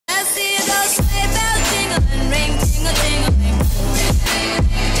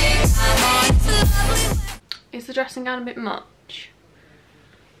the dressing gown a bit much?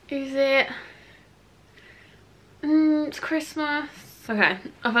 Is it? It's Christmas. Okay,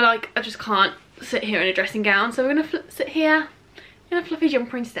 I feel like I just can't sit here in a dressing gown, so we're gonna sit here in a fluffy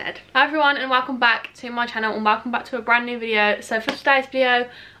jumper instead. Hi everyone, and welcome back to my channel, and welcome back to a brand new video. So for today's video,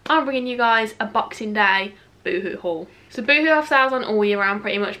 I'm bringing you guys a Boxing Day Boohoo haul. So Boohoo have sales on all year round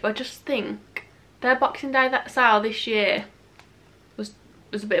pretty much, but I just think their Boxing Day sale this year was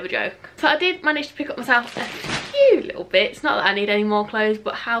a bit of a joke. So I did manage to pick up myself a few little bits. Not that I need any more clothes,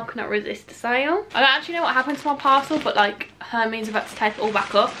 but how can I resist the sale? I don't actually know what happened to my parcel, but like Hermie's about to take it all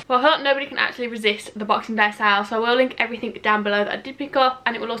back up. Well, I feel like nobody can actually resist the Boxing Day sale, so I will link everything down below that I did pick up,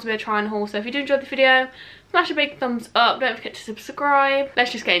 and it will also be a try and haul. So if you do enjoy the video, smash a big thumbs up, don't forget to subscribe.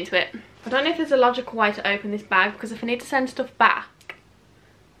 Let's just get into it. I don't know if there's a logical way to open this bag, because if I need to send stuff back,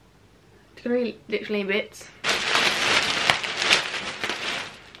 it's gonna be literally in bits.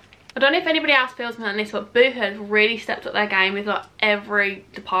 I don't know if anybody else feels me on this, but Boohoo has really stepped up their game with like every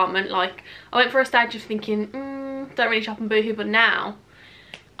department. Like I went for a stage of thinking, don't really shop on Boohoo, but now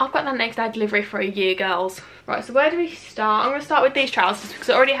I've got that next day delivery for a year, girls. Right, so where do we start? I'm going to start with these trousers because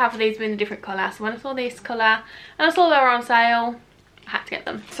I already have these in a different colour. So when I saw this colour and I saw they were on sale, I had to get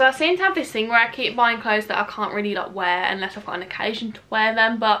them. So I seem to have this thing where I keep buying clothes that I can't really like wear unless I've got an occasion to wear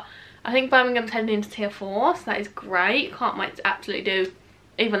them. But I think Birmingham's heading into tier 4, so that is great. Can't wait to absolutely do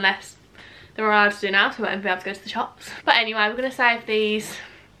even less than we're allowed to do now, so we won't be able to go to the shops. But anyway, we're going to save these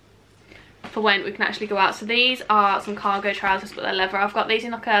for when we can actually go out. So these are some cargo trousers, but they're leather. I've got these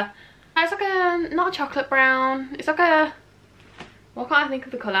in like a, it's like a, not a chocolate brown, it's like a, what can't I think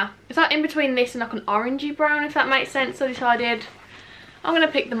of the colour? It's like in between this and like an orangey brown, if that makes sense. So I decided I'm going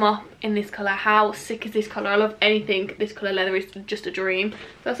to pick them up in this colour. How sick is this colour? I love anything this colour. Leather is just a dream.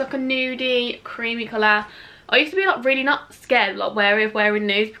 So it's like a nudie, creamy colour. I used to be like really not scared, like wary of wearing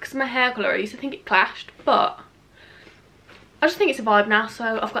nudes because of my hair colour. I used to think it clashed, but I just think it's a vibe now.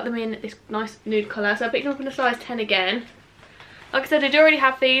 So I've got them in this nice nude colour. So I picked them up in a size 10 again. Like I said, I do already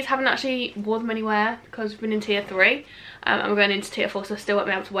have these. Haven't actually worn them anywhere because we've been in tier 3. And we're going into tier 4, so I still won't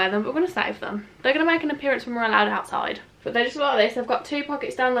be able to wear them, but we're going to save them. They're going to make an appearance when we're allowed outside. But they're just like this. They've got 2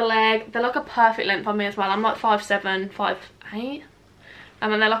 pockets down the leg. They're like a perfect length on me as well. I'm like 5'7", 5'8".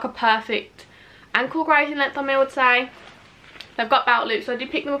 And they're like a perfect ankle grazing length on me, I would say. They've got belt loops, so I did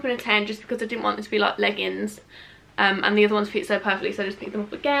pick them up in a 10 just because I didn't want them to be like leggings. And the other ones fit so perfectly, so I just picked them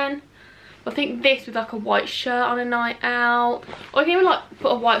up again. I think this with like a white shirt on a night out, or I can even like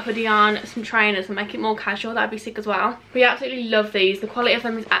put a white hoodie on, some trainers and make it more casual. That'd be sick as well. But yeah, absolutely love these. The quality of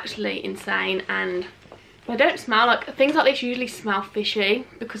them is actually insane, and they don't smell like, things like this usually smell fishy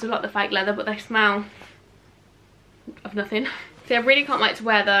because of like the fake leather, but they smell of nothing. So I really can't wait to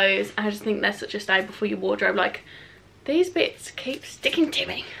wear those. I just think they're such a staple for your wardrobe. Like these bits keep sticking to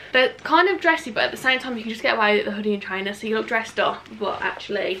me. They're kind of dressy, but at the same time you can just get away with the hoodie and trainer, so you look dressed up but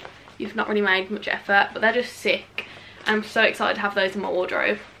actually you've not really made much effort. But they're just sick. I'm so excited to have those in my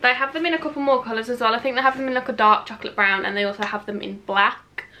wardrobe. They have them in a couple more colours as well. I think they have them in like a dark chocolate brown, and they also have them in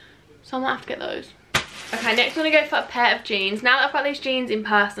black, so I might have to get those. Okay, next I'm going to go for a pair of jeans. Now that I've got these jeans in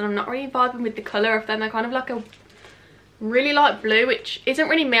person, I'm not really vibing with the colour of them. They're kind of like a really light blue, which isn't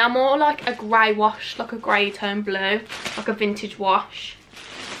really me. I'm more like a grey wash, like a grey tone blue, like a vintage wash.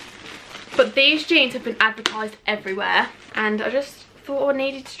 But these jeans have been advertised everywhere, and I just thought I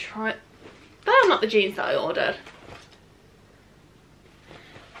needed to try it. They are not the jeans that I ordered.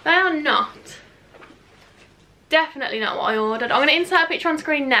 They are not. Definitely not what I ordered. I'm going to insert a picture on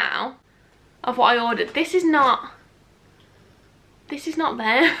screen now of what I ordered. This is not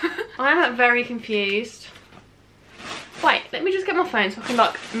there. I am very confused. Wait, let me just get my phone so I can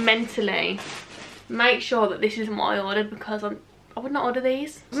like mentally make sure that this isn't what I ordered, because I would not order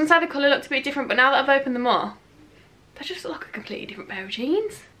these. I was gonna say the colour looked a bit different, but now that I've opened them up, they just look like a completely different pair of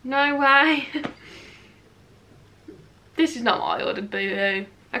jeans. No way. This is not what I ordered, Boohoo.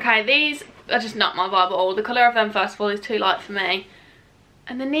 Okay, these are just not my vibe at all. The colour of them, first of all, is too light for me.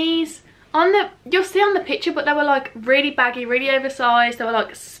 And the knees, you'll see on the picture, but they were like really baggy, really oversized. They were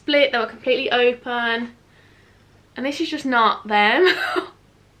like split, they were completely open. And this is just not them.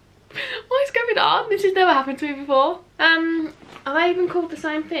 What is going on? This has never happened to me before. Are they even called the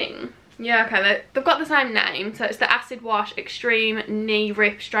same thing? Yeah, okay, they've got the same name. So it's the Acid Wash Extreme Knee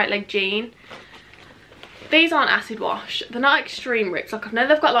Rip Straight Leg Jean. These aren't acid wash. They're not extreme rips. Like I know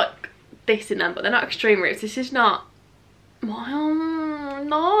they've got like this in them, but they're not extreme rips. This is not. No.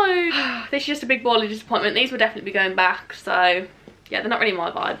 This is just a big ball of disappointment. These will definitely be going back. So yeah, they're not really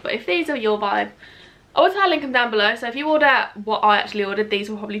my vibe. But if these are your vibe, I will try to link them down below. So if you order what I actually ordered, these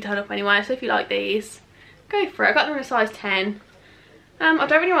will probably turn up anyway. So if you like these, go for it. I got them in a size 10. I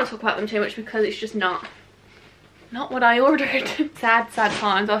don't really want to talk about them too much because it's just not not what I ordered. Sad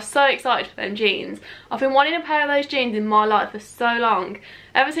times. I was so excited for them jeans. I've been wanting a pair of those jeans in my life for so long.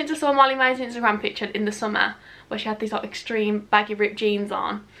 Ever since I saw Molly Mae's Instagram picture in the summer where she had these like extreme baggy ripped jeans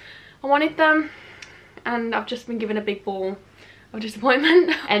on. I wanted them and I've just been given a big ball of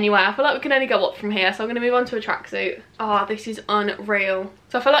disappointment. Anyway, I feel like we can only go up from here, so I'm going to move on to a tracksuit. Oh, this is unreal.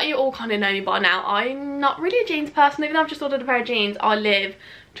 So I feel like you all kind of know me by now. I'm not really a jeans person, even though I've just ordered a pair of jeans. I live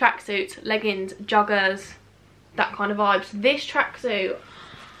tracksuits, leggings, joggers, that kind of vibes. This tracksuit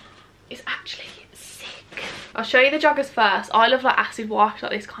is actually sick. I'll show you the joggers first. I love like acid wash,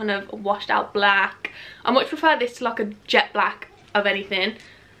 like this kind of washed out black. I much prefer this to like a jet black of anything.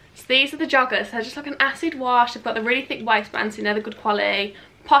 So these are the joggers. They're just like an acid wash. They've got the really thick waistbands, so they're the good quality.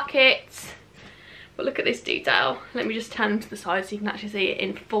 Pockets. But look at this detail. Let me just turn them to the side so you can actually see it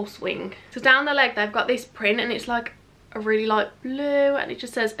in full swing. So down the leg they've got this print and it's like a really light blue and it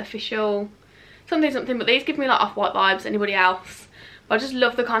just says official something, but these give me like off-white vibes. Anybody else? But I just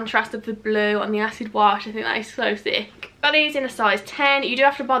love the contrast of the blue on the acid wash. I think that is so sick. Got these in a size 10. You do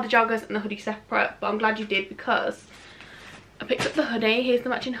have to buy the joggers and the hoodie separate, but I'm glad you did because I picked up the hoodie. Here's the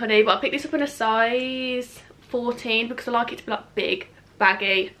matching hoodie, but I picked this up in a size 14 because I like it to be like big,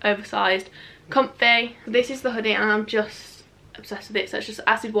 baggy, oversized, comfy. This is the hoodie and I'm just obsessed with it. So it's just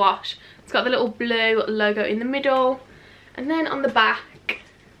acid wash. It's got the little blue logo in the middle, and then on the back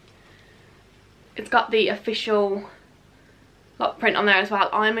it's got the official like print on there as well.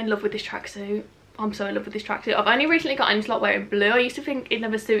 I'm in love with this tracksuit. I'm so in love with this tracksuit. I've only recently got into like wearing blue. I used to think it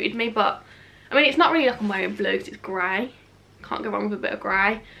never suited me, but I mean it's not really like I'm wearing blue because it's grey. Can't go wrong with a bit of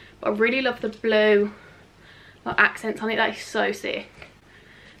grey, but I really love the blue like accents on it. That is so sick.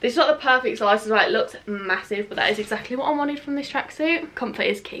 This is not the perfect size as well. It looks massive, but that is exactly what I wanted from this tracksuit. Comfort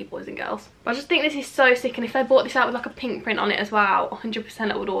is key, boys and girls. But I just think this is so sick, and if they bought this out with like a pink print on it as well,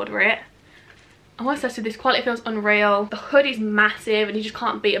 100% I would order it. I'm obsessed with this. Quality feels unreal. The hood is massive and you just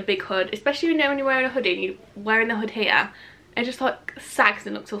can't beat a big hood, especially when you're wearing a hoodie and you're wearing the hood here. It just like sags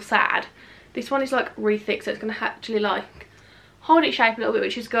and looks all sad. This one is like really thick, so it's going to actually like hold its shape a little bit,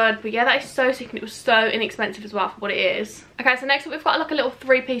 which is good. But yeah, that is so sick and it was so inexpensive as well for what it is. Okay, so next up we've got like a little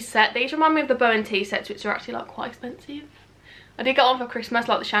 3-piece set. These remind me of the bow and tee sets, which are actually like quite expensive. I did get one for Christmas.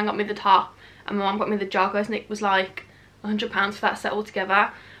 Like the Shan got me the top and my mum got me the joggers, and it was like £100 for that set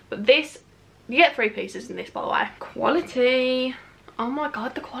altogether. But this, you get 3 pieces in this, by the way. Quality. Oh my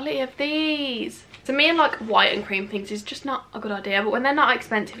god, the quality of these. To me, like white and cream things is just not a good idea, but when they're not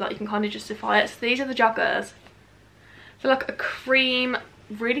expensive, like you can kind of justify it. So these are the joggers. They're like a cream,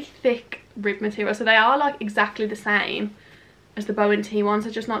 really thick rib material. So they are like exactly the same as the bow and tee ones.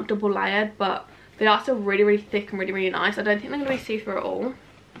 They're just not double layered, but they are still really thick and really nice. I don't think they're going to be see-through at all.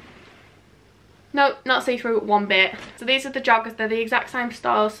 No, not see-through one bit. So these are the joggers. They're the exact same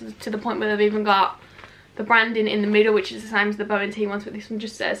style, to the point where they've even got the branding in the middle, which is the same as the bow and tee ones, but this one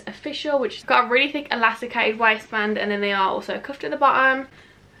just says official, which has got a really thick elasticated waistband, and then they are also cuffed at the bottom.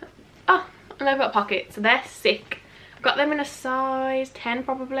 Oh, and they've got pockets, so they're sick. I've got them in a size 10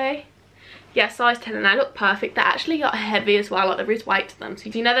 probably. Yeah, size 10, and they look perfect. They're actually got heavy as well, like there is weight to them, so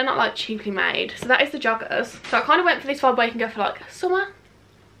you know they're not like cheaply made. So that is the joggers. So I kind of went for this vibe where you can go for like summer,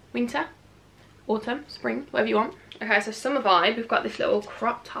 winter, autumn, spring, whatever you want. Okay, so summer vibe, we've got this little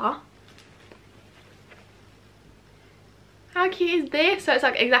crop top. How cute is this? So it's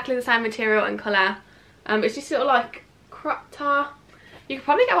like exactly the same material and colour. It's just sort of like crop top. You could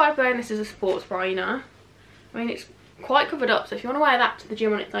probably get away with wearing this as a sports bra, you know. I mean, it's quite covered up, so if you want to wear that to the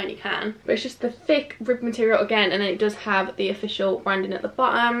gym on its own, you can. But it's just the thick rib material again, and then it does have the official branding at the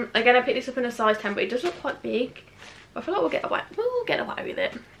bottom. Again, I picked this up in a size 10, but it does look quite big. But I feel like we'll get away with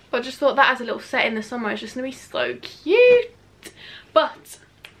it. But I just thought that as a little set in the summer is just going to be so cute. But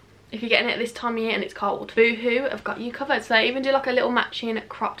if you're getting it this time of year and it's cold, Boohoo have got you covered. So they even do like a little matching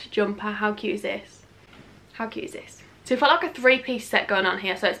cropped jumper. How cute is this? How cute is this? So we've got like a 3-piece set going on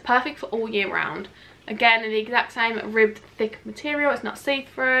here, so it's perfect for all year round. Again, the exact same ribbed thick material. It's not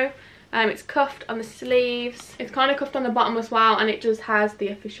see-through. It's cuffed on the sleeves. It's kind of cuffed on the bottom as well, and it just has the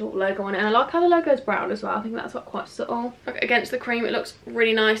official logo on it. And I like how the logo is brown as well. I think that's like quite subtle. Like, against the cream, it looks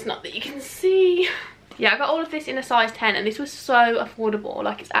really nice. Not that you can see. Yeah, I got all of this in a size 10, and this was so affordable.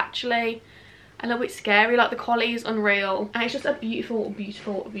 Like, it's actually a little bit scary. Like, the quality is unreal, and it's just a beautiful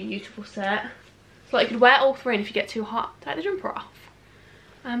set. So like, you could wear all 3, and if you get too hot, take the jumper off.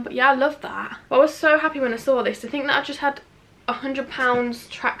 But yeah, I love that. But I was so happy when I saw this. To think that I just had £100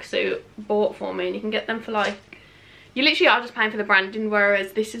 tracksuit bought for me, and you can get them for like, you literally are just paying for the branding,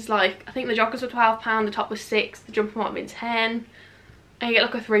 whereas this is like, I think the joggers were £12, the top was £6, the jumper might have been 10, and you get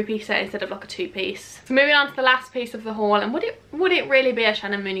like a 3-piece set instead of like a 2-piece. So moving on to the last piece of the haul, and would it really be a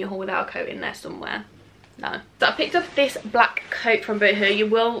Shannon Mooney haul without a coat in there somewhere? No. So I picked up this black coat from Boohoo. You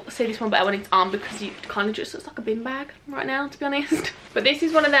will see this one better when it's on because it kind of just looks like a bin bag right now, to be honest. But this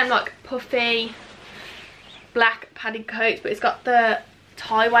is one of them like puffy black padded coats, but it's got the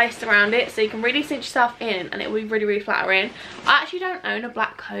tie waist around it, so you can really cinch yourself in and it will be really, really flattering. I actually don't own a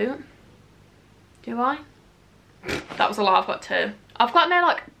black coat. Do I? That was a lie, I've got two. I've got no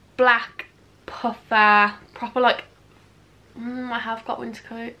like black puffer, proper like, I have got winter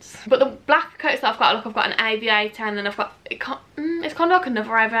coats. But the black coats that I've got, look, I've got an aviator and then I've got, it's kind of like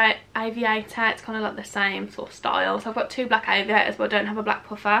another aviator. It's kind of like the same sort of style. So I've got two black aviators, but I don't have a black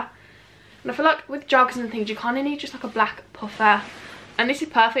puffer. And I feel like with joggers and things, you kind of need just like a black puffer. And this is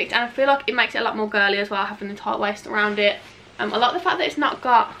perfect, and I feel like it makes it a lot more girly as well, having the tight waist around it. I like the fact that it's not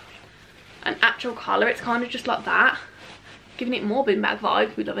got an actual collar, it's kind of just like that, giving it more bin bag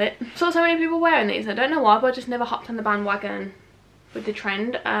vibe. We love it. Saw so many people wearing these, I don't know why, but I just never hopped on the bandwagon with the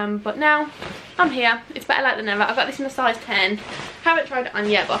trend. But now I'm here. It's better late than never. I've got this in a size 10. Haven't tried it on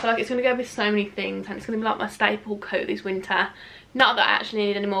yet, but I feel like it's going to go with so many things, and it's going to be like my staple coat this winter. Not that I actually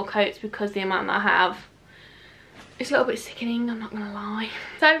need any more coats, because the amount that I have, it's a little bit sickening, I'm not gonna lie.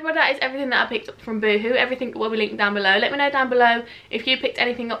 So everybody, that is everything that I picked up from Boohoo. Everything will be linked down below. Let me know down below if you picked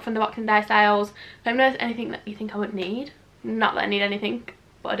anything up from the Boxing Day sales. Let me know if there's anything that you think I would need. Not that I need anything,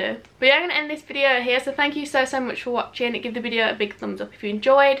 but I do. But yeah, I'm gonna end this video here. So thank you so much for watching. Give the video a big thumbs up if you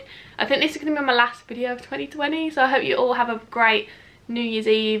enjoyed. I think this is gonna be my last video of 2020. So I hope you all have a great New Year's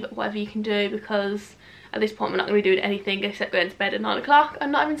Eve, whatever you can do, because at this point we're not going to be doing anything except going to bed at 9 o'clock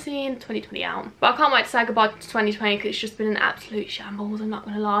and not even seeing 2020 out. But I can't wait to say goodbye to 2020 because it's just been an absolute shambles, I'm not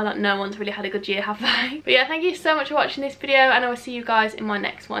going to lie. Like, no one's really had a good year, have they? But yeah, thank you so much for watching this video, and I will see you guys in my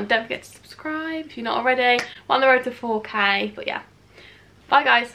next one. Don't forget to subscribe if you're not already. We're on the road to 4K, but yeah. Bye guys.